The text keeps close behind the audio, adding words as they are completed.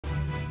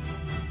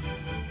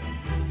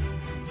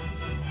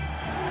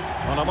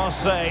Well, I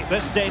must say,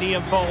 this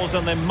stadium falls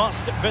in the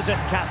must-visit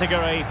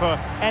category for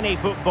any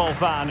football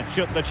fan,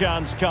 should the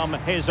chance come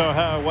his or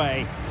her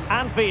way.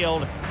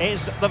 Anfield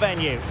is the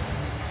venue.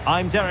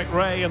 I'm Derek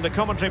Ray in the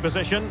commentary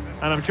position,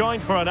 and I'm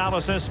joined for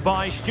analysis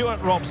by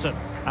Stuart Robson.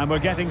 And we're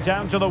getting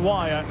down to the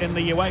wire in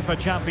the UEFA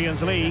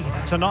Champions League.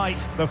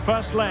 Tonight, the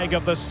first leg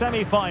of the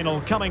semi-final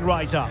coming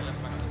right up.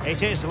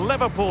 It is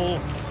Liverpool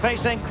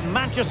facing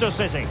Manchester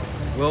City.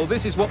 Well,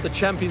 this is what the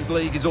Champions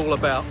League is all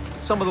about.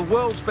 Some of the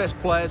world's best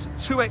players,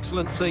 two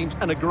excellent teams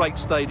and a great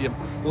stadium.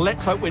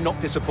 Let's hope we're not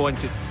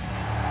disappointed.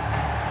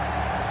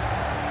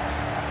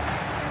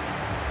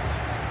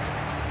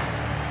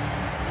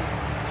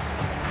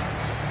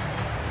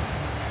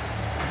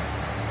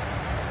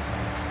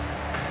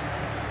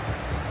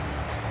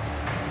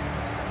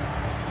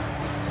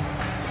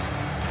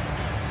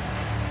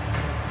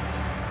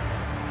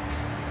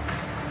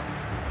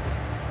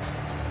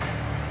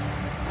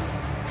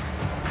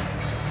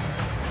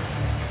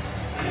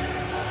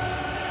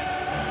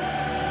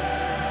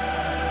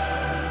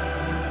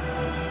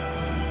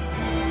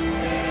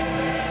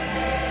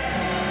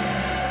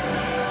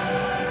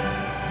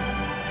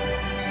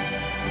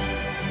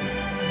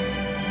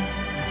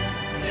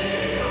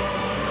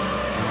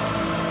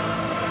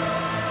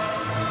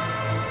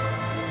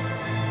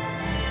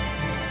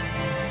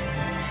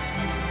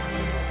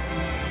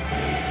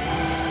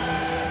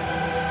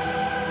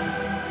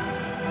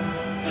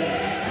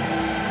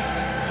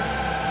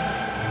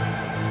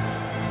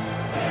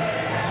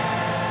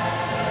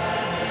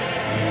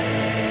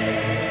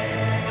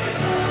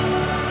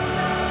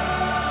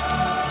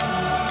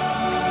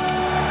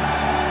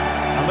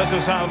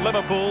 This is how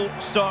Liverpool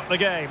start the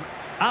game.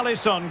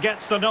 Alisson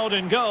gets the nod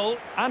in goal.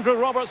 Andrew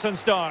Robertson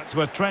starts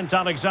with Trent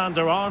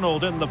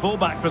Alexander-Arnold in the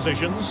fullback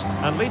positions.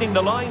 And leading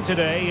the line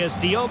today is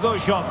Diogo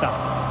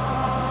Jota.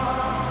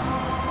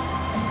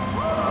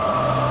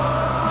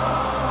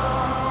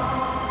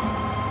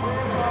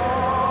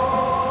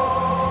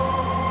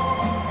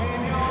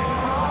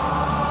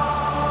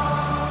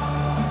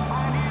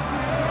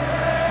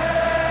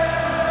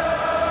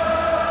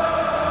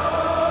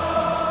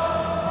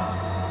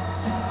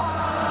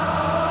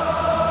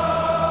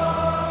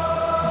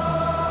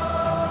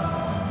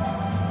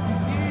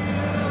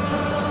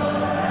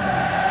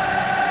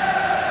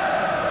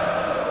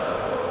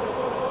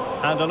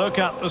 And a look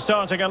at the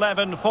starting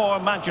 11 for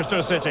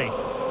Manchester City.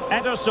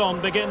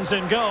 Ederson begins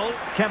in goal.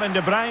 Kevin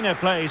De Bruyne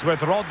plays with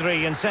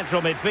Rodri in central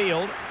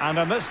midfield. And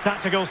in this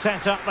tactical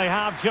setup, they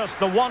have just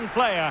the one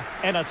player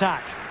in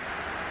attack.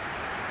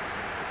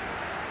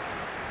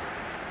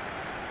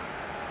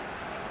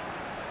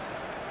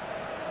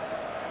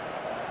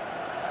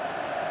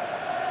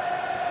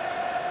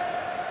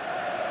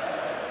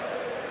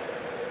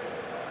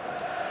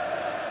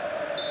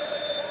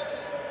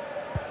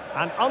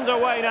 And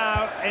underway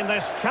now in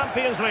this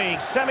Champions League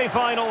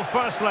semi-final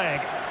first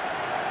leg.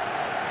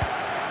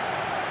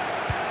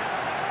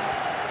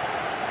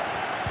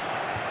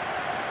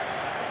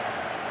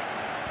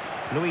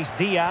 Luis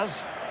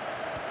Diaz.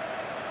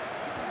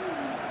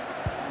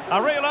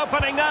 A real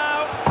opening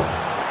now.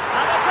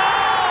 And a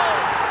goal!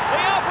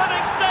 The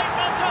opening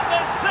statement of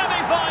this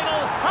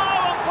semi-final.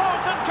 How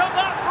important could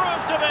that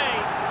prove to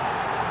be?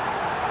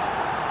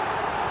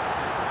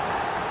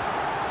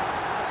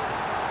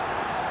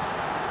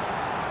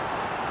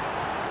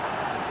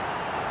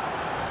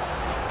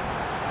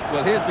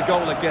 Well, here's the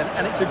goal again,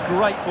 and it's a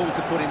great ball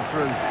to put him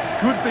through.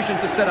 Good vision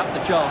to set up the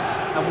chance.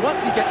 And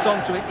once he gets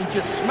onto it, he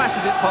just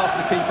smashes it past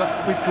the keeper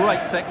with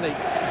great technique.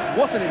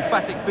 What an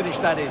emphatic finish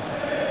that is.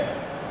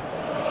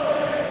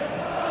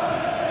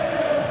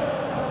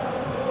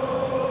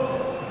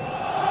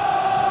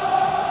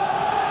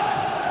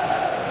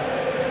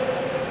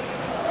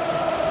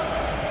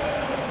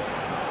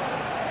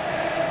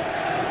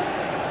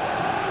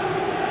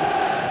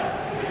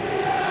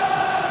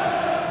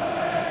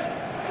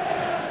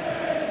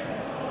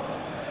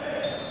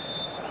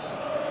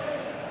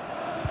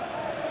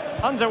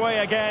 Underway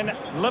again,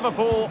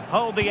 Liverpool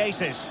hold the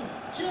aces.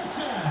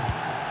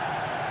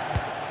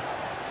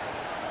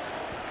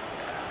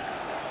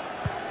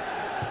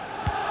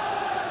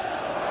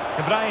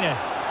 De Bruyne.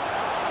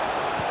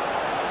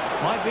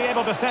 Might be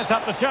able to set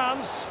up the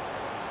chance.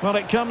 Well,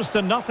 it comes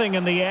to nothing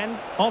in the end.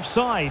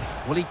 Offside.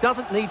 Well, he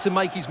doesn't need to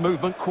make his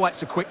movement quite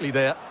so quickly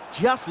there.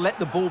 Just let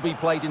the ball be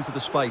played into the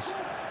space.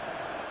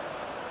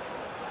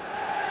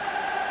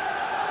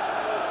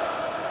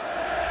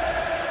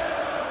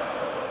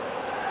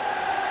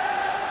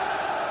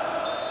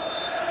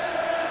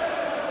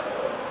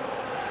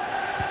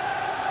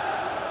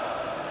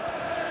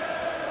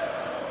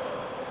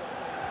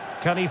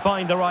 Can he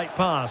find the right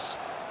pass?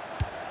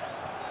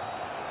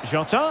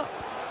 Jota.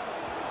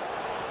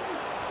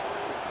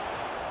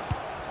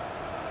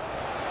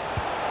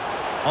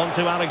 On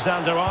to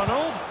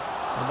Alexander-Arnold.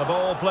 And the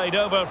ball played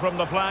over from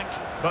the flank,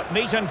 but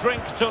meat and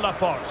drink to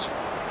Laporte.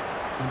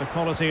 And the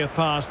quality of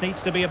pass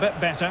needs to be a bit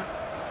better.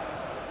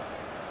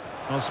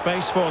 Well,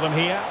 space for them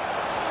here.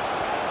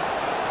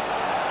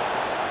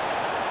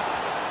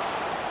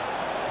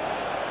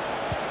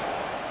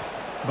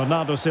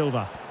 Bernardo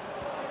Silva.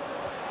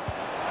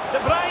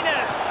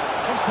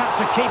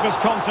 to keep his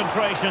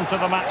concentration to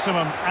the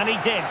maximum, and he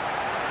did.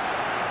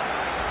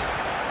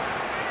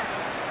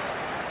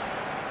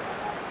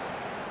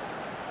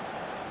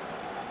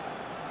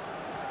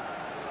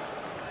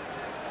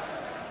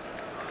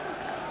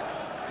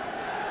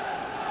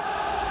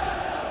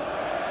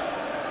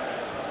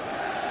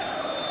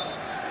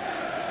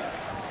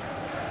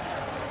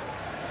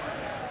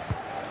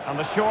 And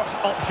the short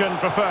option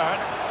preferred.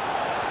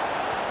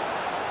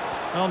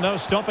 Oh, no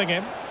stopping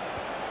him.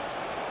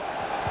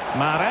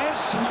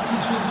 Mahrez.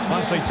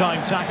 Nicely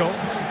timed tackle.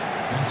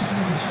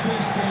 Attending his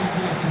first game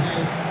here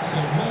today, so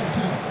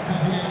welcome,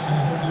 Javier, and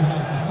I hope you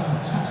have a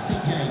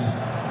fantastic game.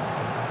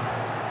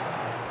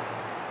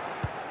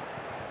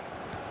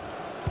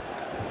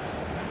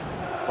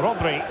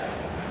 Rodri.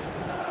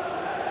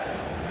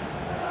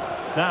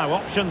 Now,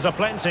 options are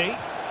plenty.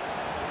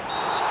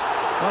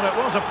 Well, it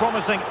was a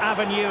promising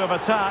avenue of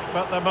attack,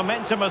 but the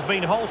momentum has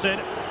been halted.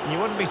 You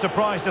wouldn't be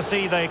surprised to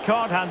see the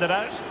card handed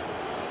out.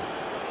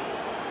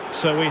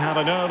 So we have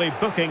an early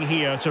booking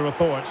here to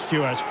report,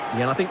 Stuart.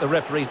 Yeah, and I think the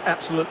referee's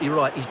absolutely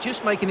right. He's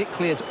just making it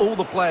clear to all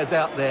the players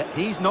out there,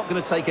 he's not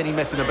going to take any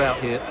messing about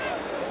here.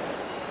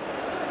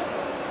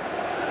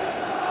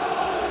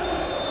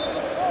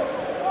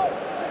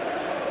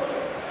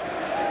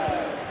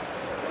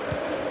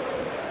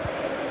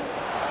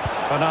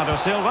 Bernardo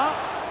Silva.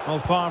 Well,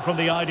 far from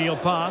the ideal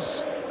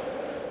pass.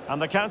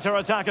 And the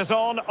counter-attack is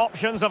on.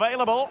 Options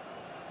available.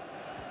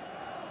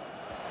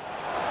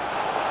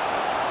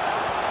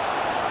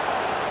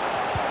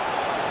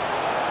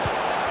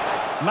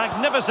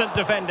 Magnificent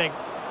defending.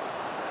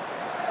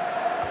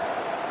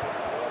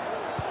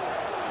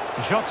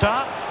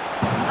 Jota.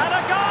 And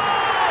a goal!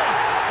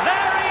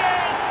 There he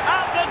is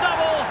at the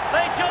double.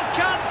 They just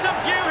can't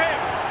subdue him.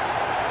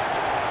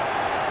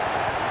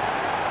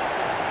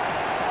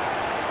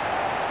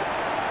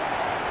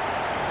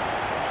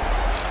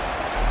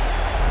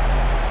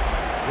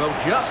 Well,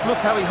 just look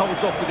how he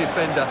holds off the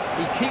defender.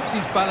 He keeps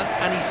his balance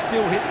and he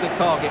still hits the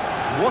target.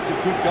 What a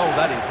good goal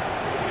that is.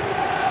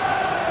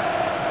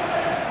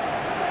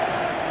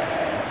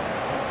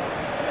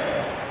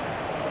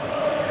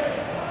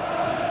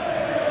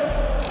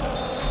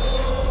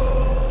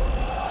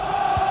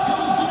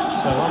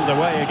 So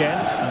underway again,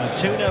 and a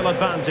 2-0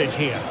 advantage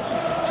here.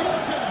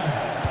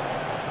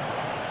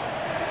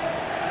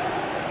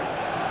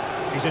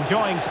 He's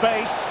enjoying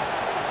space.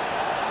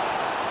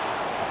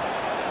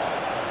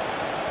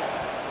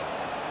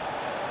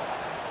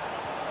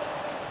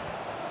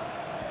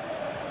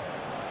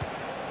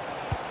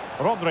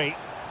 Rodri.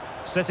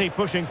 City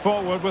pushing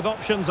forward with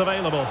options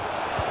available.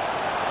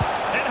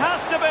 It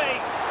has to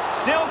be.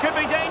 Still could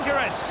be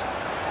dangerous.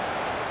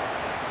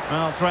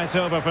 Well, threat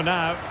over for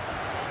now.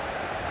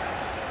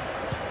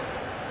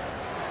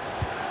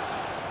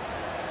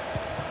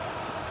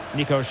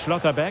 Nico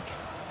Schlotterbeck.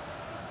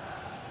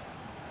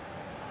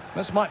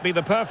 This might be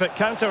the perfect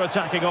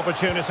counter-attacking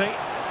opportunity.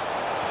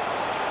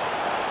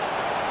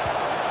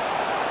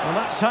 Well,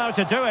 that's how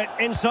to do it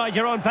inside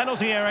your own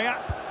penalty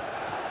area.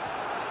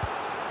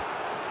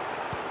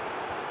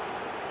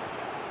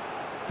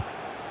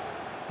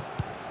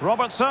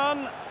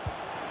 Robertson.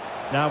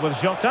 Now with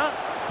Jota.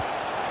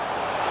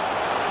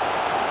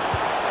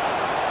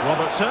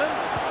 Robertson.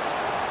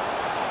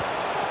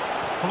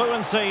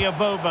 Fluency of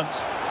movement.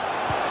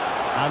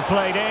 And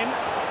played in.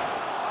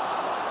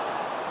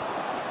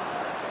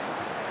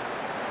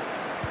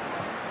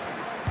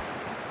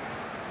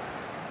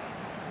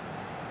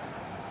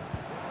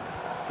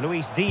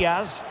 Luis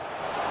Diaz.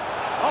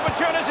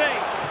 Opportunity.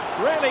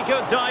 Really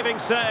good diving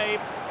save.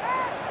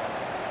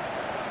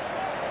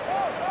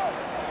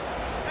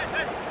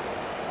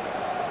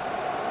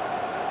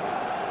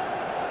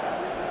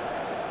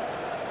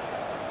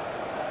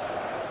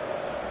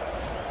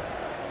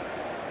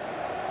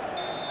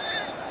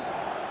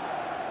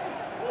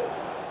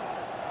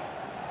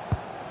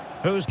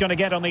 Who's going to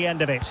get on the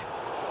end of it?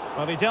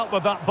 Well, he dealt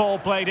with that ball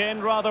played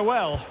in rather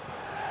well.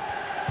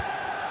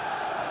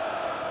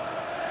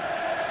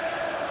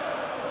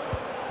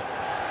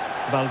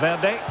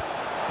 Valverde.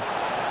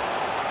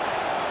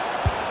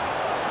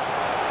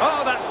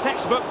 Oh, that's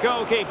textbook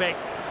goalkeeping.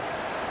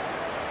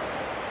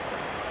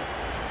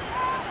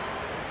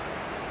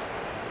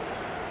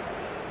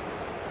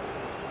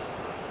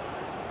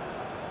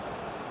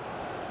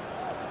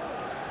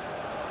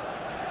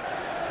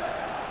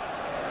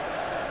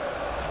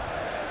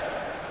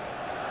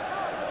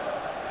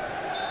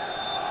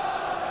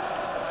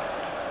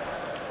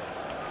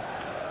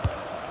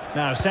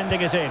 Now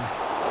sending it in.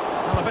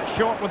 Well, a bit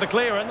short with the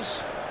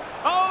clearance.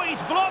 Oh,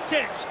 he's blocked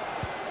it!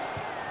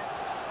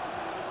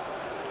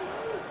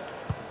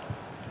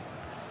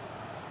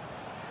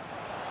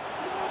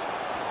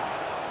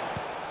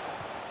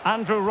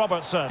 Andrew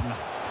Robertson.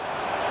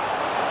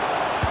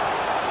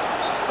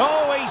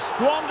 Oh, he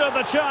squandered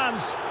the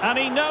chance, and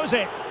he knows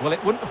it. Well,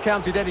 it wouldn't have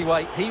counted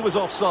anyway. He was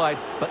offside,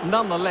 but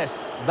nonetheless,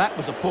 that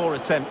was a poor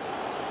attempt.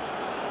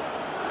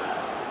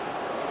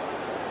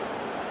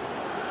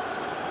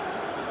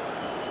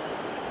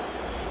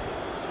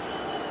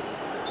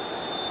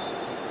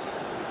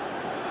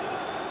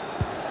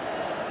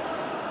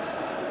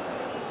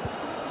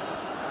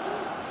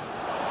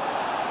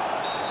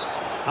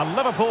 A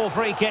Liverpool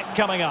free kick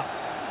coming up.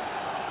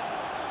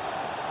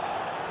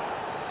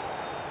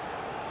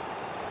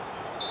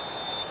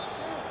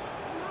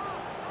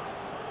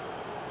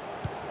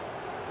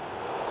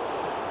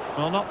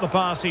 Well, not the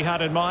pass he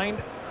had in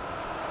mind.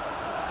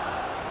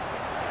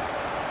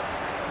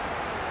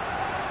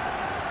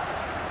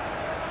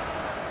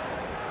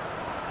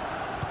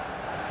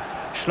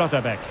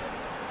 Schlotterbeck.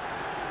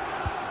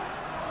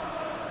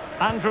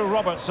 Andrew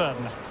Robertson.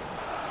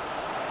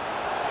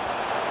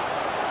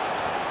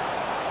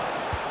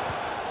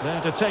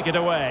 There to take it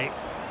away.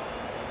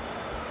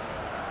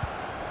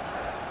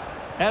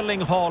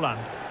 Erling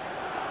Haaland.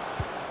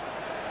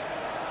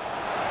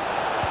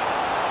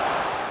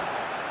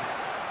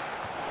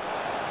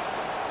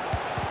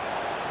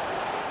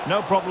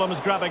 No problems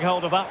grabbing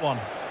hold of that one.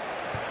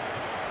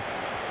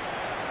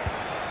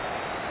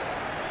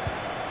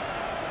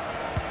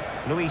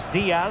 Luis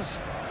Diaz.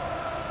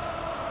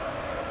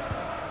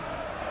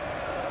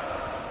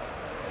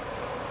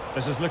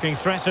 This is looking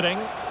threatening.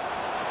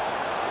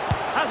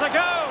 Has a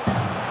go!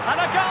 And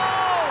a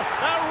goal!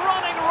 They're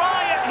running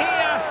riot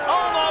here,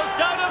 almost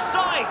out of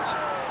sight.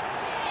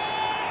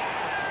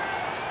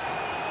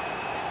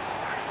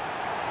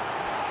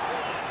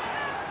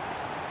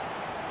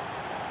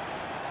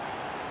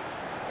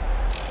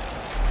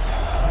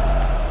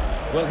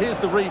 Well, here's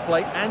the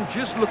replay, and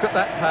just look at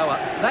that power.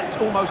 That's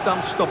almost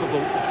unstoppable.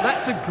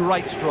 That's a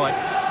great strike.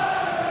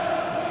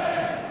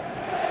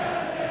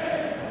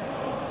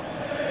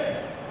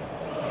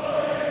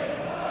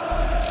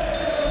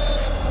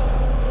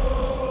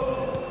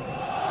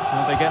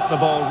 Well, they get the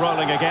ball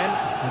rolling again.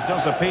 It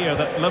does appear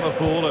that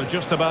Liverpool are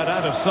just about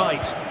out of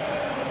sight.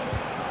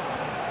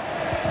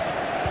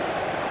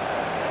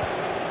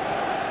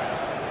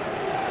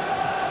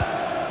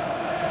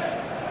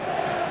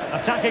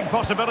 Attacking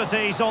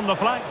possibilities on the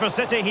flank for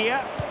City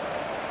here.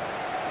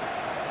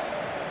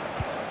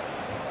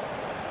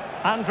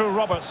 Andrew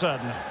Robertson.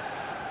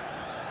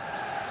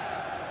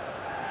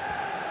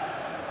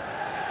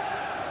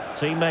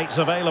 Teammates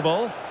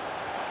available.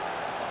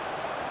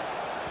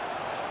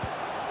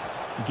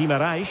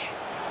 Guimaraes.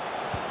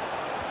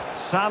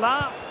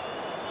 Salah.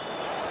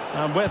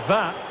 And with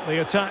that, the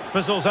attack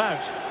fizzles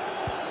out.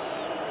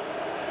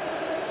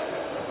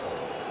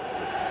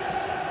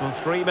 Well,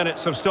 3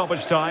 minutes of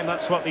stoppage time,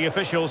 that's what the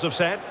officials have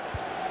said.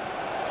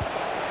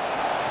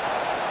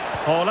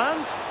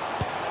 Haaland.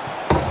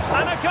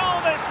 And a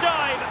goal this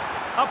time!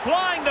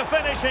 Applying the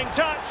finishing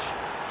touch.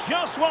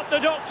 Just what the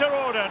doctor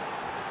ordered.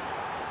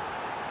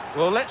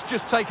 Well, let's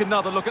just take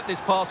another look at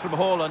this pass from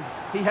Haaland.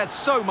 He has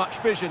so much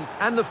vision,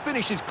 and the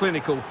finish is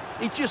clinical.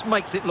 He just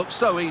makes it look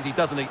so easy,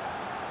 doesn't he?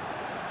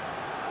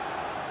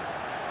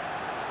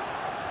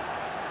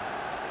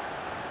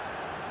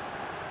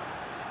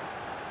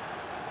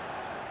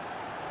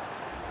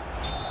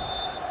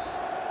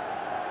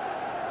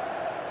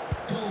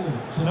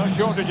 No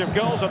shortage of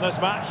goals in this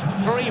match.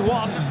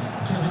 3-1.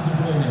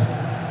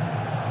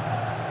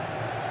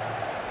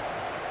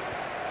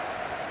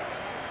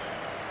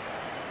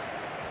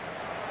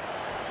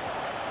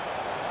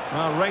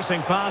 Well,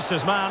 racing past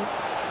his man.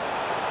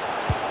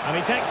 And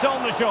he takes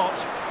on the shot.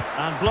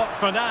 And blocked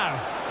for now.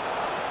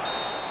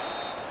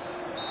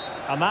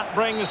 And that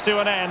brings to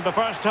an end the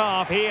first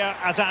half here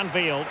at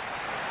Anfield.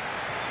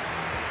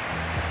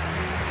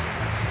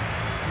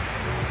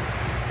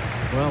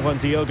 Well, when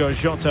Diogo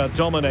Jota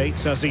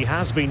dominates, as he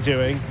has been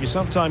doing, you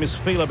sometimes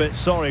feel a bit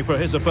sorry for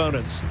his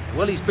opponents.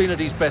 Well, he's been at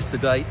his best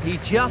today. He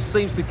just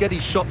seems to get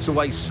his shots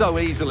away so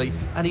easily,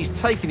 and he's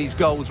taken his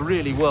goals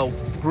really well.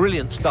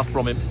 Brilliant stuff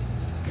from him.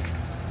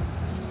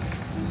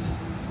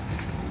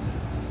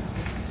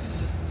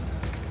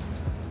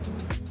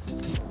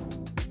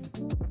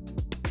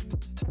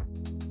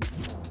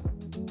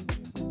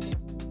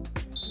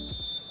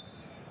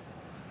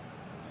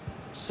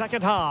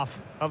 Second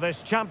half of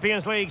this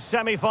Champions League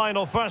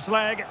semi-final first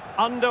leg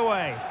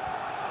underway.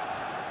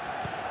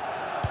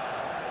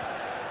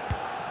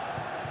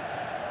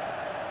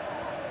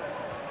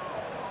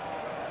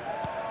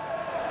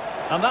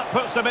 And that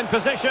puts them in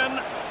position.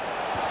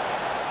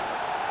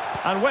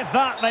 And with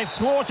that, they've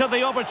thwarted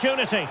the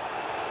opportunity.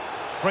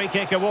 Free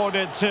kick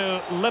awarded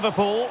to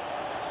Liverpool.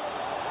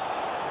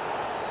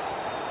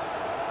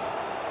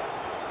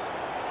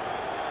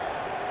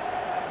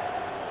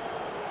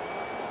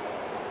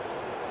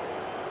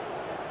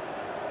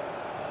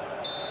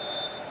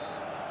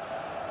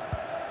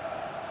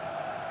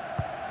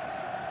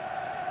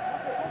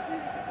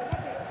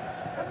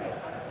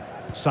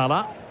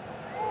 Salah.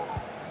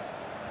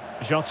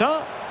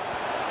 Jota.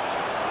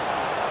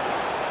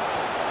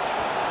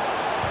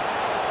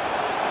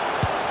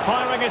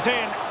 Firing it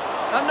in.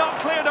 And not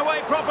cleared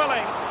away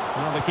properly.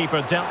 Well, the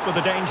keeper dealt with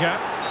the danger.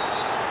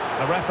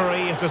 The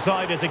referee has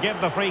decided to give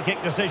the free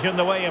kick decision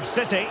the way of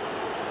City.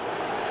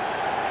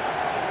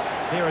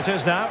 Here it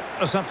is now,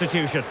 a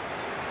substitution.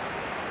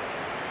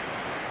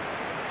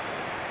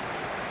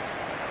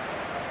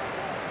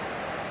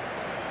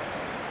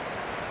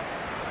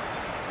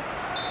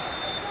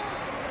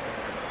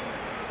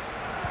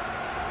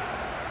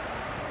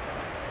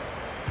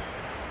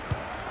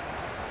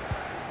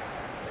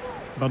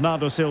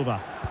 Bernardo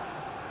Silva.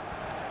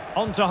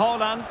 On to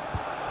Haaland.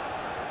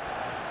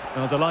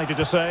 Well, delighted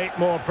to say,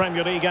 more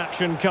Premier League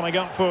action coming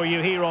up for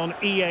you here on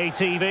EA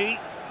TV.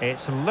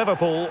 It's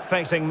Liverpool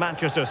facing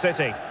Manchester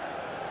City.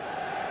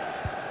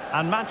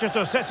 And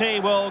Manchester City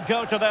will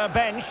go to their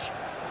bench.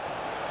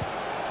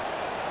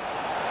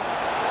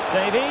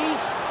 Davies.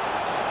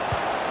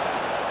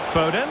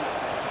 Foden.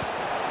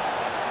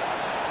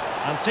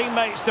 And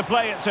teammates to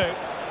play it to.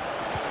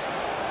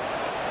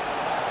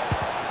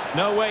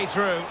 No way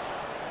through.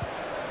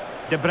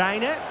 De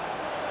Bruyne.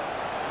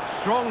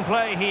 Strong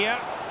play here.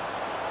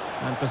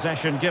 And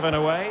possession given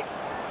away.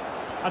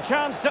 A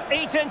chance to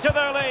eat into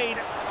their lead.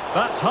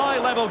 That's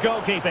high-level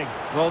goalkeeping.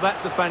 Well,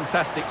 that's a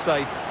fantastic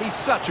save. He's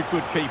such a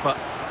good keeper.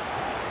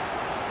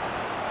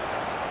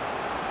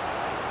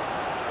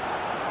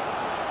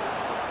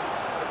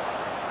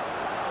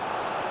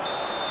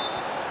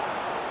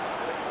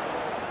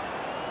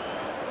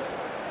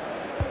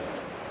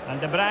 And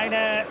De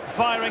Bruyne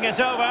firing it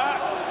over.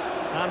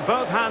 And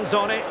both hands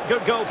on it.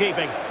 Good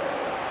goalkeeping.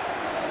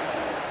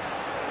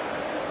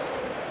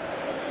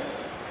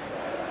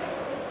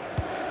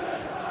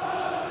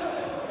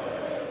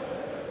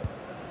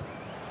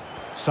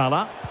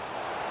 Salah.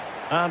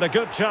 And a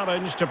good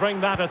challenge to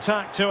bring that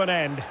attack to an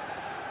end.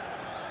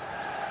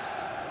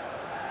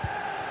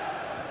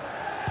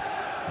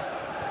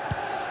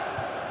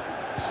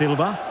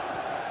 Silva.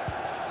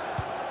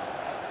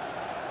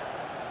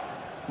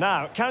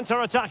 Now,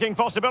 counter-attacking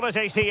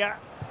possibilities here.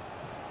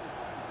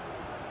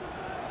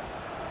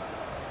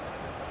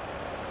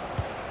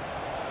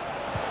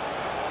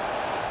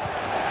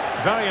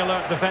 Very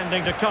alert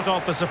defending to cut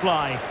off the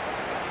supply.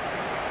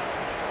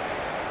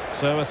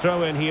 So a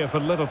throw-in here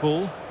for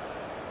Liverpool.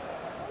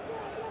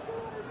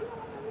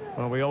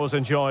 Well, we always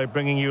enjoy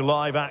bringing you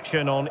live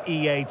action on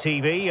EA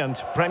TV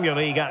and Premier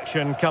League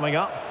action coming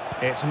up.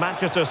 It's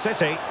Manchester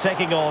City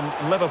taking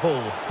on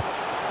Liverpool.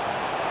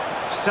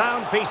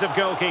 Sound piece of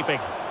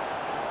goalkeeping.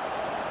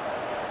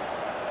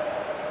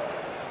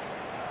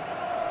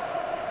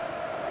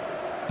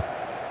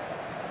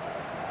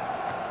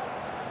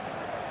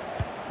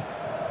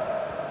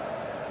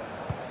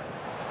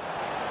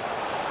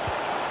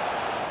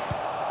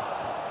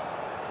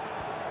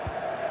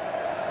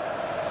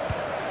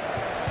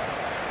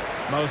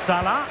 Mo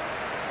Salah.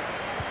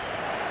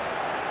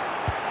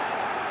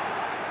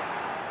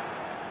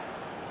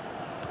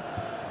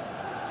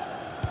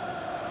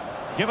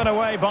 Given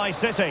away by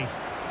City.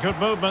 Good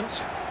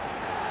movement.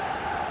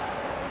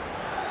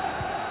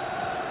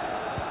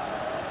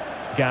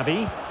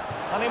 Gabi.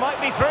 And he might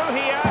be through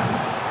here.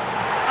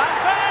 And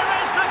there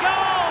is the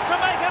goal to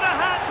make it a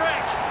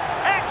hat-trick.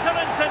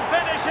 Excellence in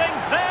finishing,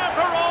 there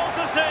for all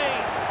to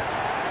see.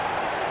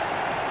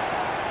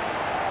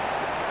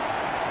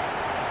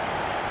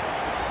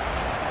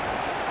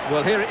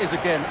 Well, here it is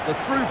again. The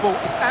through ball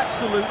is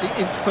absolutely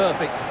inch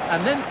perfect.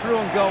 And then through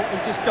on goal,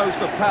 it just goes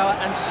for power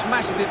and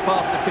smashes it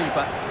past the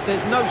keeper.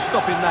 There's no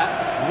stopping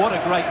that. What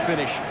a great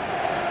finish.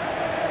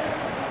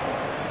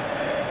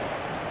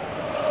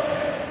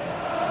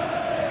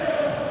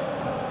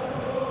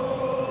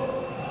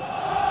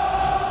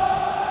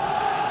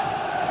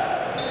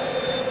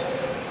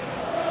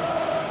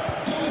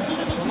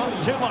 Not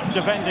too much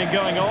defending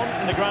going on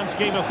in the grand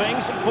scheme of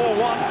things.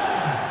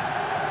 4-1.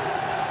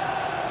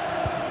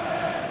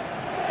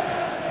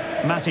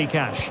 Matty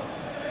Cash.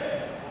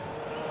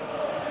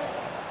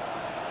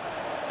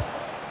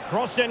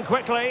 Crossed in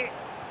quickly.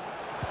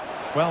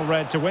 Well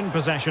read to win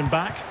possession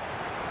back.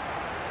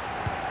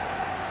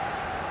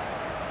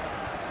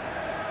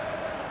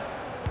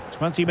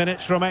 "20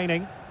 minutes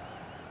remaining.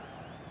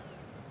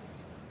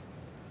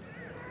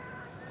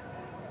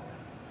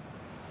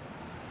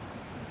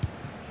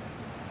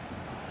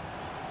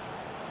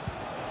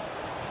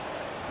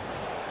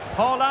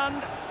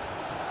 Haaland.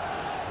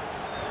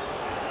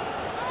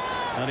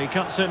 And he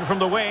cuts in from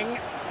the wing.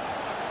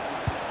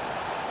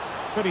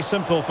 Pretty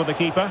simple for the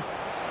keeper.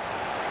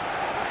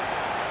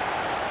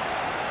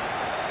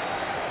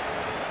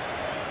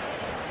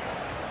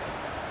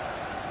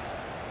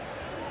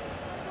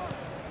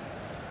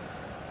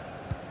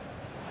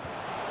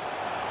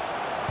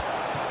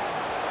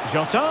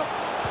 Jota.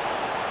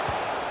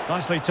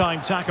 Nicely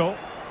timed tackle.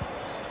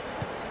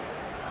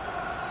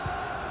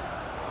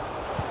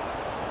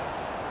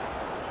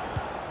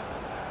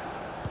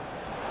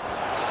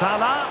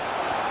 Salah.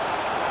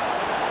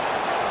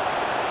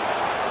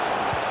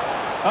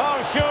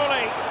 Oh,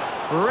 surely.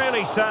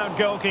 Really sound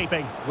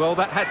goalkeeping. Well,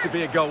 that had to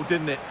be a goal,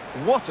 didn't it?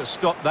 What a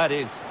stop that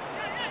is.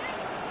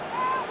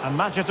 And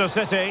Manchester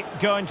City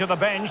going to the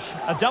bench.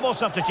 A double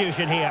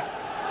substitution here.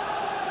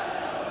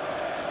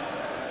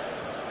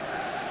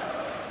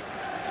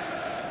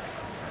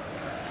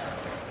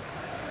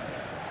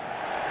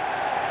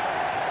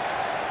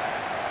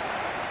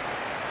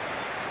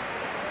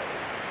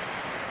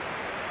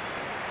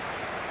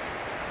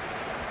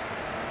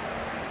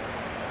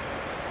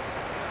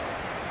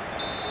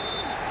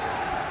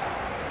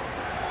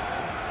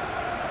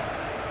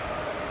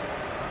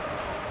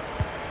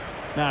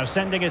 Now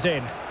sending it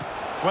in.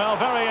 Well,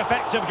 very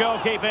effective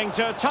goalkeeping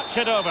to touch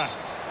it over.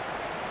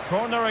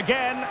 Corner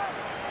again.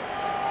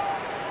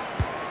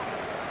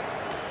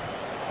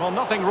 Well,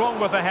 nothing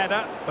wrong with the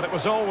header, but it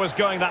was always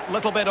going that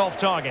little bit off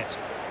target.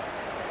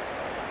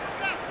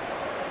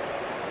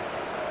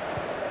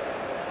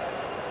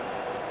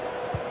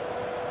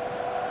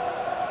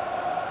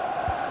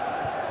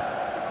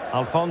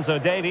 Alphonso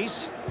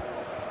Davies.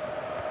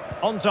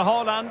 On to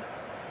Haaland.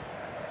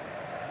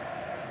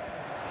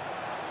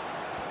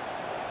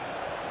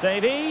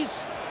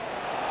 Davies.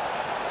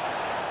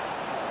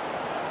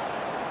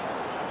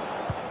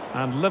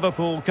 And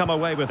Liverpool come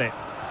away with it.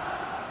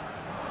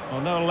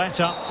 Well, no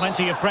let-up,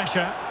 plenty of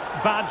pressure.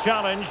 Bad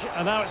challenge,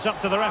 and now it's up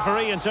to the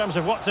referee in terms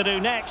of what to do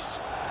next.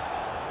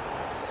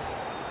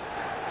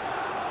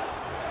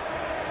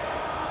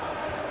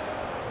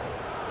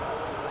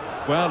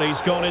 Well,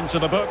 he's gone into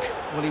the book.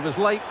 Well, he was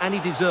late and he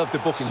deserved a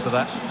booking for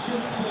that.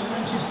 Substitution for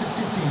Manchester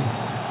City.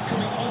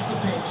 Coming off the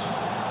pitch,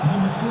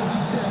 number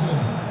 47,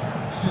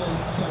 Phil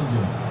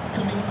Foden.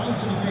 Coming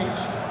onto the pitch,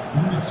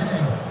 number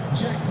 10,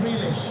 Jack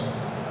Grealish.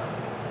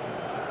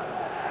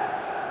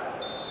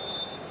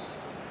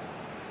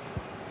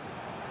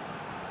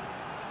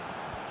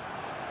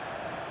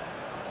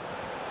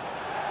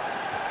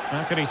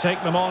 How can he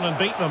take them on and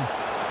beat them?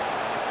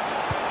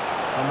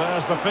 And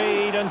there's the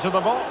feed into the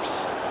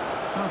box.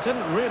 Well, it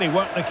didn't really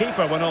work the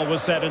keeper when all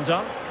was said and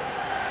done.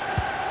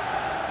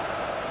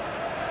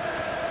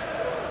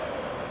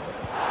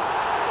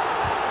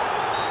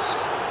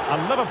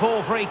 A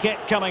Liverpool free kick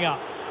coming up.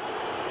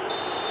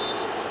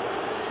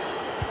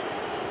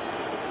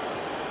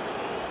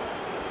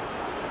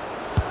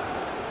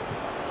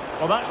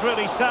 Well, that's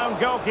really sound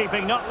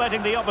goalkeeping, not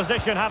letting the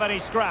opposition have any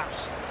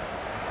scraps.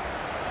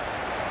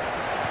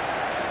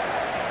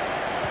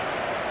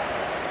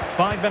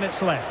 5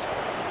 minutes left.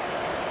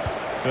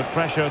 Good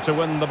pressure to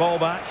win the ball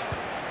back.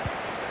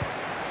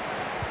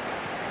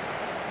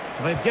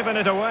 They've given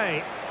it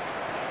away.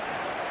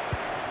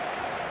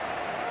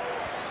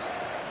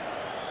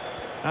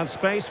 And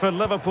space for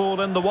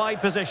Liverpool in the wide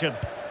position.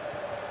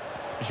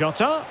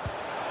 Jota.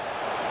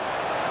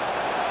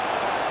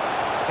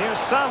 Here's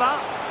Salah.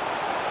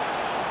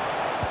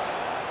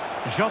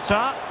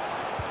 Jota.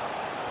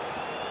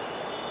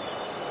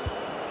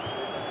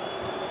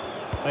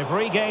 They've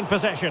regained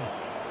possession.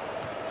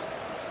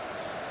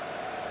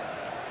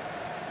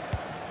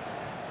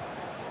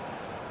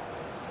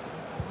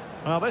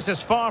 Well, this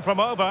is far from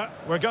over.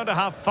 We're going to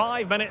have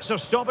 5 minutes of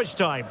stoppage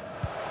time.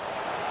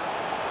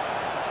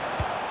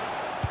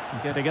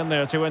 Getting in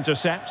there to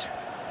intercept.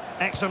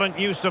 Excellent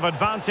use of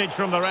advantage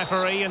from the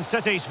referee in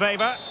City's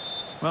favour.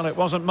 Well, it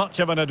wasn't much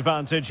of an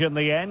advantage in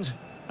the end,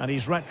 and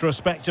he's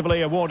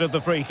retrospectively awarded the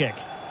free kick.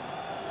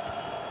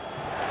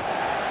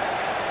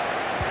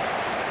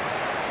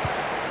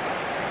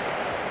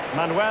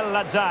 Manuel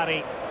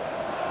Lazzari.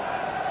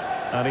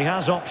 And he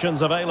has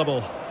options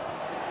available.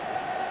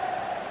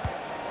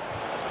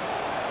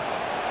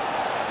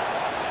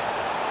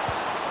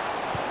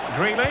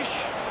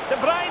 Grealish, De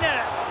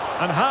Bruyne,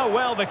 and how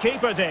well the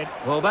keeper did.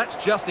 Well, that's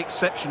just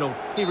exceptional.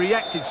 He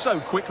reacted so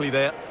quickly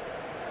there.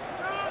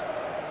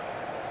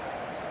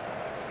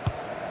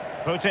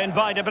 Put in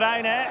by De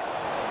Bruyne,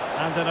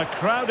 and in a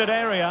crowded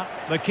area,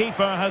 the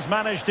keeper has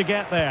managed to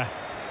get there.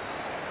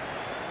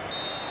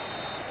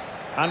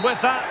 And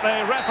with that,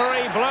 the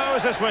referee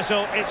blows his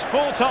whistle. It's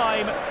full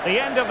time, the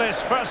end of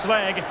this first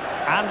leg,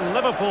 and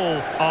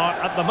Liverpool are,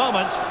 at the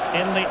moment,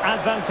 in the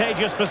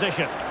advantageous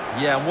position.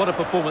 Yeah, and what a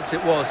performance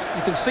it was.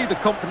 You can see the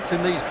confidence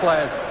in these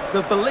players.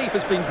 The belief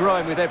has been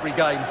growing with every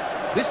game.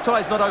 This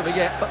tie's not over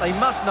yet, but they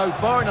must know,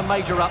 barring a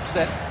major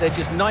upset, they're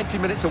just 90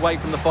 minutes away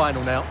from the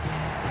final now.